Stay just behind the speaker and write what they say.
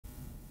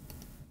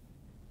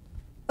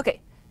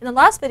in the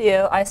last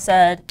video, I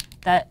said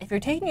that if you're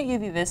taking a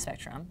UV vis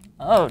spectrum,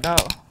 oh no,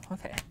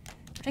 okay.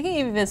 If you're taking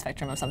a UV vis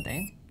spectrum of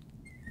something,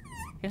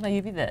 here's my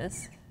UV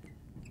vis.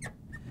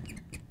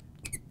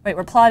 Right,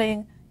 we're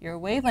plotting your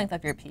wavelength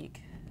of your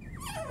peak.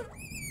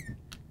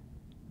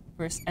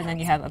 And then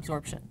you have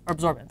absorption, or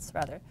absorbance,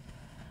 rather.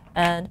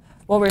 And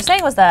what we were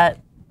saying was that,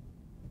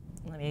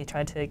 let me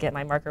try to get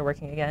my marker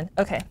working again.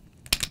 OK,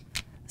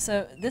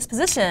 so this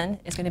position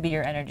is going to be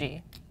your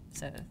energy.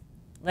 So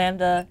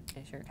lambda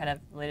is your kind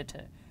of related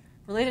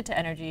to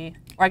energy,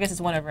 or I guess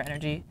it's 1 over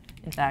energy,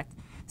 in fact.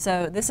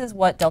 So this is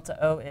what delta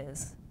O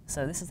is.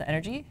 So this is the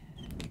energy.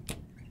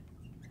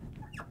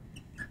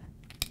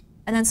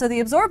 And then so the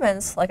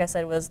absorbance, like I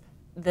said, was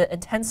the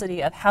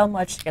intensity of how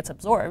much gets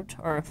absorbed,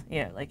 or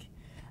like.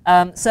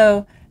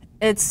 So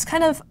it's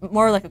kind of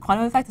more like a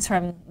quantum effect. It's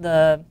from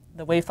the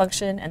wave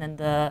function, and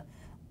then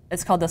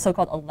it's called the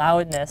so-called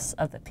allowedness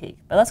of the peak.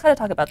 But let's kind of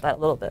talk about that a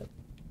little bit.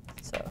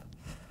 So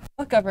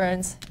what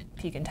governs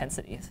peak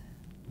intensities?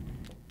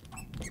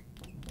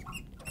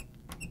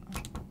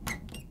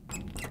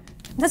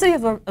 Intensity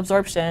of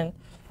absorption,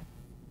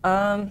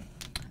 I'm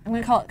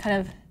going to call it kind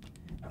of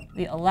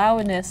the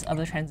allowedness of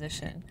the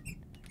transition.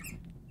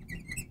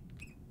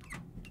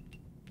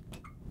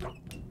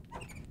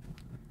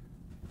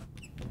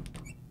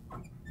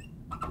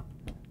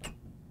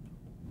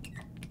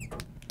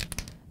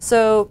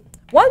 So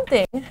one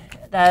thing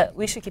that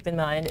we should keep in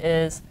mind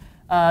is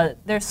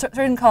there's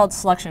certain called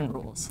selection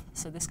rules.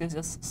 So this gives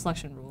us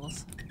selection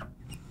rules.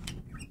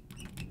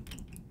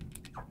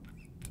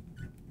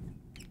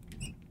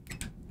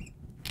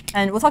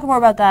 And we'll talk more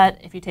about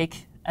that if you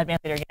take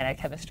advanced organic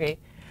chemistry.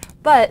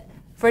 But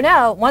for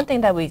now, one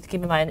thing that we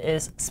keep in mind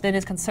is spin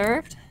is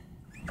conserved.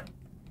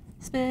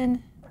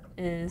 Spin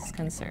is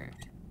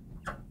conserved.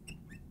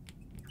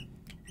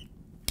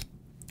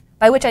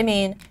 By which I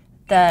mean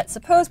that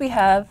suppose we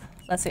have,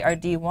 let's say, our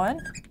D1.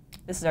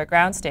 This is our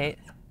ground state.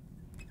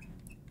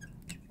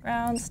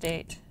 Ground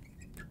state.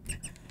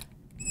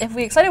 If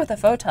we excite it with a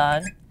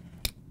photon,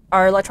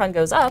 our electron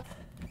goes up.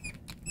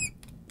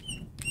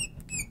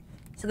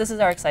 So this is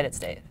our excited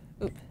state.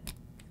 Oop.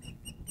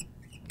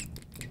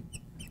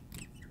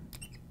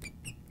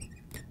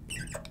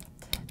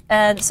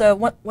 And so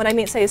when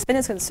I say spin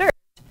is conserved,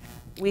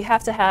 we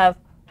have to have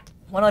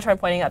 1 electron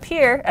pointing up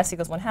here, s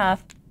equals 1/2,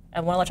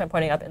 and 1 electron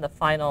pointing up in the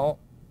final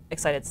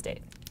excited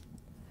state.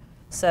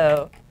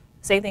 So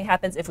same thing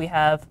happens if we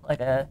have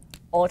like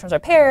all electrons are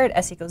paired,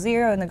 s equals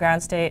 0 in the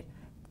ground state.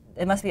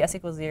 It must be s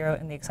equals 0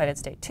 in the excited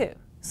state too.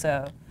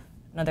 So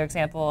another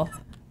example,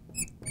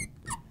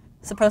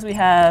 suppose we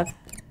have,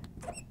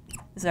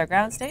 this is our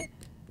ground state.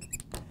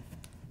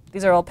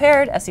 These are all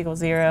paired, s equals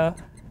 0.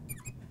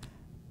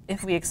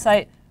 If we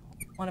excite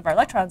one of our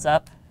electrons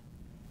up,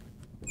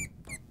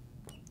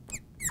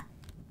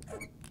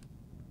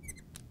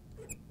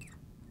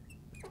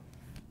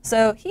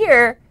 so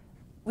here,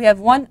 we have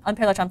 1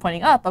 unpaired electron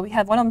pointing up, but we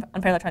have 1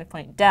 unpaired electron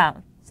pointing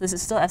down. So this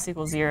is still s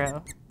equals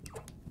 0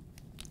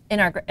 in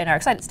our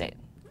excited state.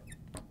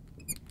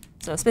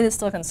 So spin is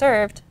still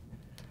conserved.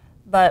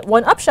 But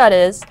one upshot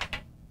is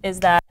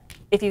that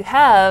if you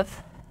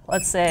have,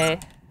 let's say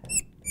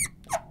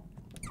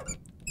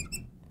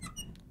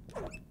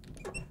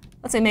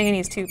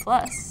manganese 2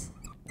 plus,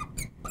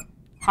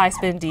 high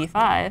spin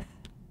D5,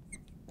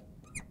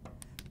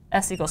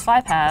 s equals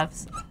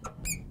 5/2,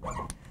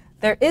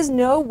 there is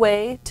no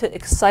way to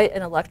excite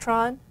an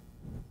electron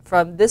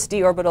from this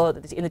d orbital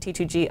in the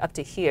T2G up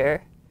to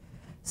here.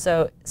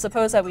 So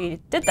suppose that we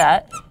did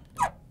that,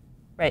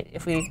 right?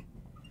 If we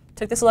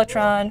took this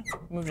electron,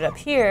 moved it up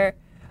here,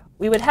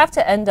 we would have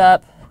to end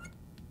up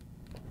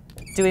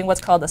doing what's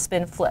called a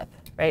spin flip,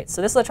 right?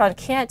 So this electron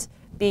can't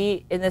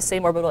be in this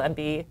same orbital and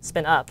be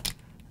spin up.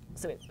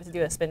 So we have to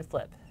do a spin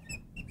flip.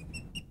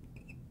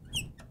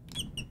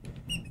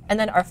 And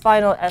then our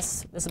final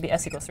s, this will be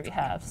s equals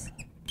 3/2.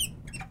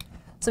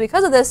 So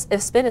because of this,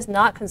 if spin is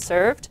not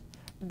conserved,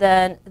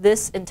 then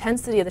this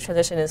intensity of the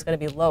transition is going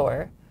to be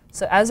lower.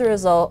 So as a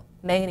result,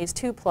 manganese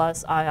 2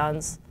 plus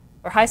ions,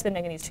 or high spin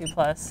manganese 2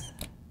 plus,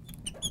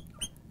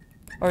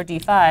 or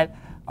D5,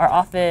 are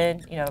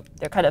often,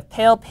 they're kind of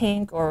pale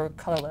pink or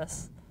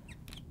colorless.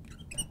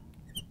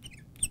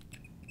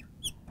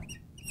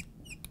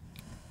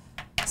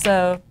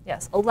 So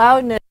yes,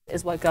 allowedness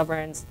is what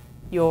governs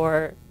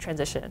your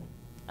transition.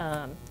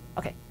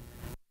 OK.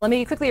 Let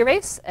me quickly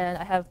erase, and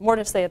I have more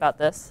to say about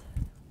this.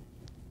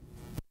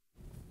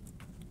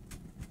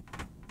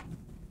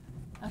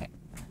 OK.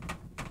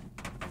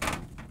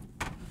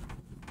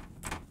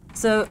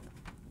 So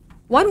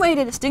one way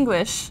to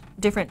distinguish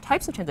different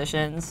types of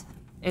transitions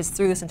is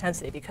through this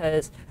intensity,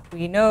 because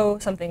we know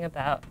something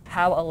about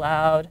how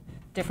allowed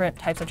different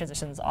types of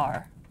transitions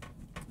are.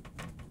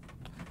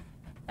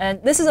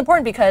 And this is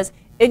important because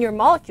in your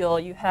molecule,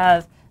 you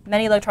have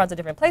many electrons in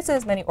different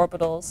places, many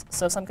orbitals.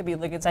 So some could be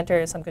ligand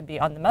centers, some could be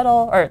on the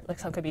metal, or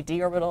some could be d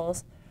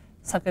orbitals,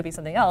 some could be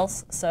something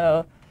else.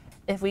 So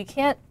if we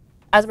can't,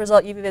 as a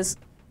result, UV vis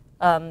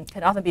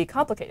can often be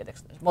complicated.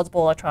 There's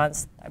multiple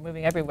electrons are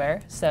moving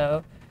everywhere.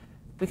 So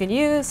we can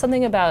use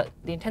something about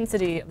the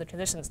intensity of the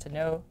transitions to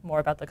know more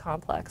about the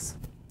complex.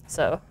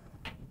 So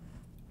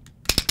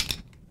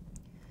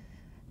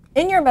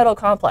in your metal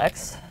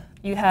complex,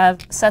 you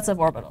have sets of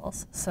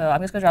orbitals. So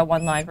I'm just going to draw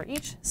one line for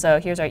each. So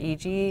here's our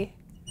EG.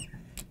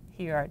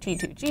 Here are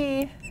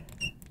T2G.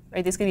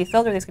 Right? These could be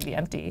filled or these could be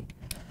empty.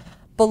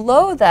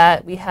 Below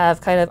that, we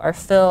have kind of our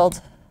filled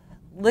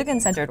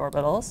ligand-centered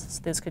orbitals.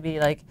 So this could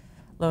be like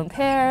lone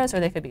pairs, or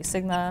they could be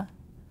sigma.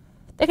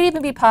 They could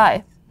even be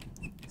pi.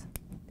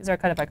 These are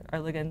kind of like our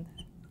ligand.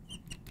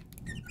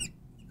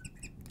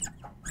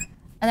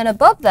 And then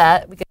above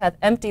that, we could have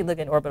empty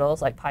ligand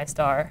orbitals like pi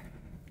star.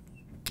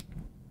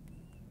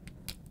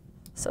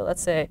 So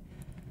let's say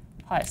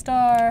pi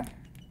star,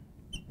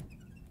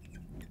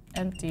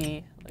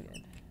 empty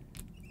ligand.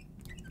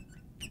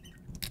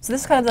 So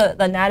this is kind of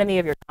the anatomy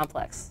of your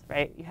complex,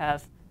 right? You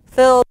have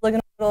filled ligand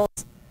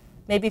orbitals,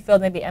 maybe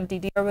filled, maybe empty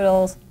d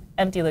orbitals,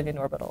 empty ligand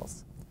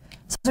orbitals.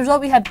 So as a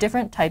result, we have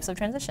different types of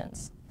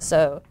transitions.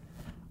 So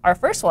our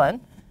first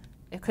one,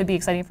 it could be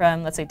exciting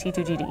from, let's say,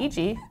 T2G to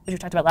EG, which we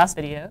talked about last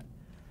video.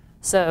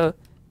 So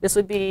this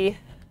would be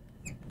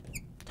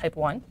type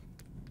 1.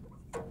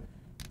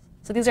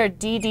 So these are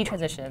DD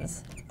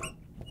transitions.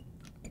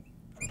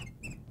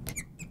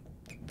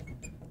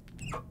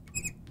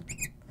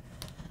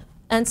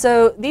 And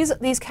so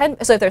these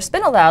can, so if they're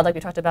spin allowed, like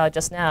we talked about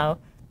just now,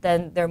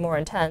 then they're more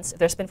intense. If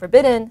they're spin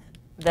forbidden,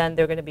 then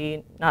they're going to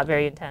be not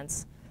very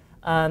intense.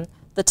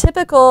 The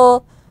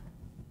typical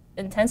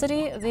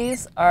intensity of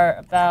these are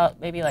about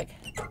maybe like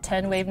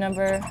 10 wave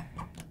number,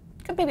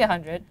 could maybe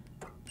 100.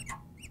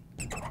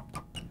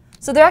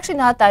 So they're actually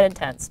not that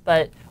intense,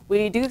 but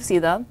we do see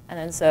them, and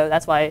then so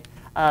that's why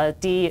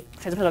D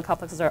transitional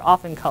complexes are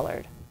often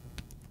colored.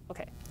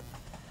 Okay,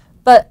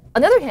 but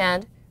on the other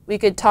hand, we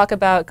could talk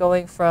about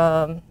going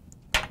from,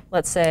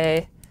 let's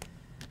say,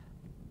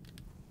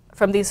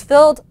 from these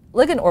filled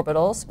ligand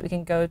orbitals, we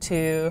can go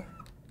to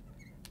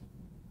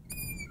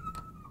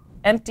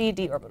empty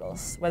d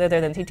orbitals, whether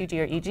they're then T2G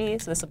or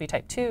EG. So this will be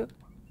type 2.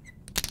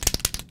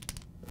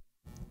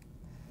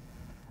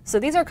 So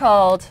these are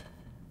called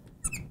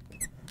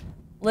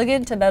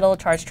ligand to metal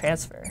charge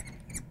transfer.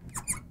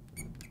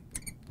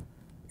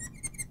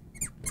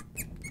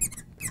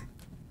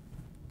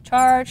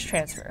 Charge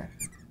transfer.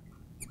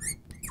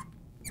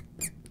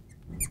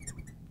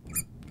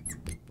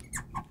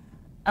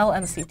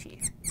 LMCT.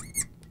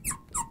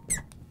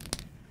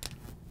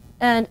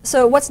 And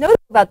so what's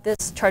notable about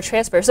this charge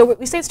transfer, so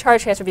we say it's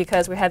charge transfer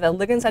because we have a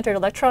ligand-centered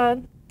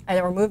electron, and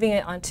then we're moving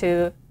it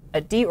onto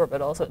a d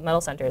orbital, so it's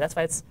metal-centered. That's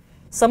why it's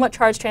somewhat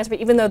charge transfer,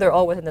 even though they're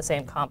all within the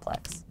same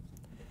complex.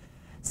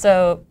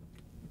 So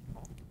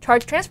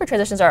charge transfer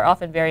transitions are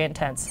often very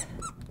intense.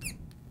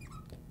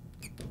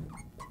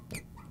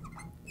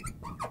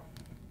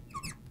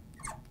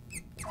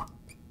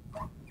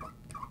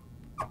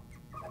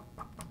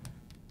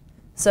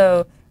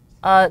 So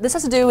this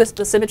has to do with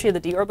the symmetry of the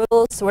d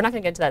orbitals. So we're not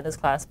going to get into that in this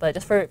class, but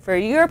just for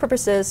your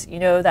purposes, you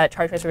know that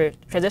charge transfer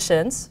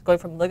transitions, going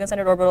from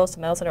ligand-centered orbitals to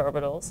metal-centered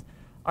orbitals,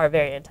 are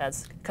very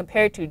intense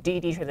compared to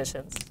DD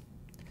transitions.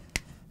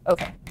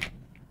 Okay.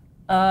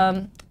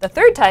 The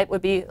third type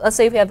would be, let's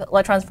say if we have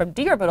electrons from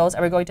d orbitals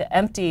and we're going to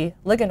empty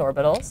ligand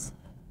orbitals.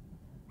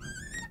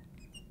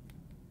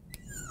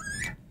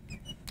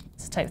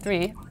 This is type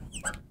 3.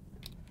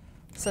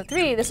 So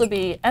 3, this would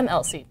be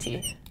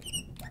MLCT.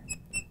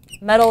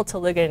 Metal to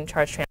ligand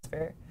charge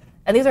transfer.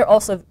 And these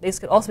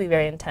could also be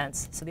very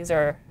intense. So these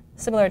are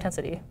similar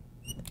intensity.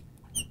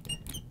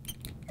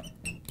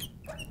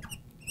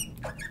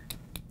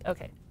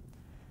 Okay.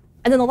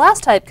 And then the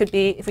last type could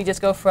be if we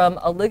just go from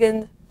a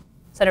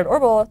ligand-centered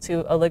orbital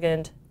to a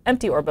ligand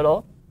empty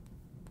orbital.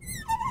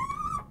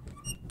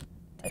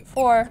 Type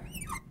 4.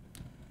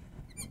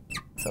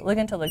 So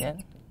ligand to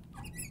ligand.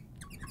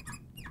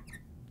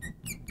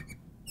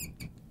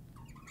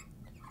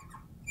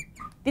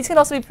 These can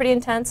also be pretty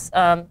intense.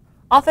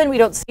 Often we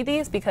don't see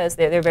these because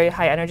they're very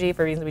high energy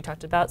for reasons we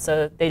talked about,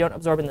 so they don't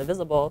absorb in the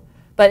visible.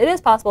 But it is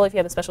possible if you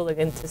have a special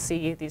ligand to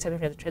see these types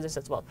of transitions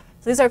as well.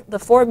 So these are the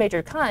 4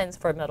 major kinds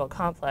for a metal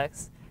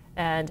complex.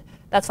 And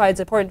that's why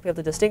it's important to be able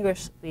to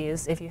distinguish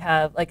these if you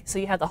have, so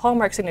you have the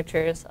hallmark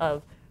signatures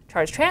of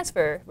charge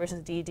transfer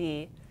versus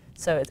DD.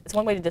 So it's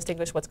one way to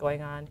distinguish what's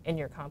going on in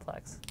your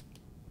complex.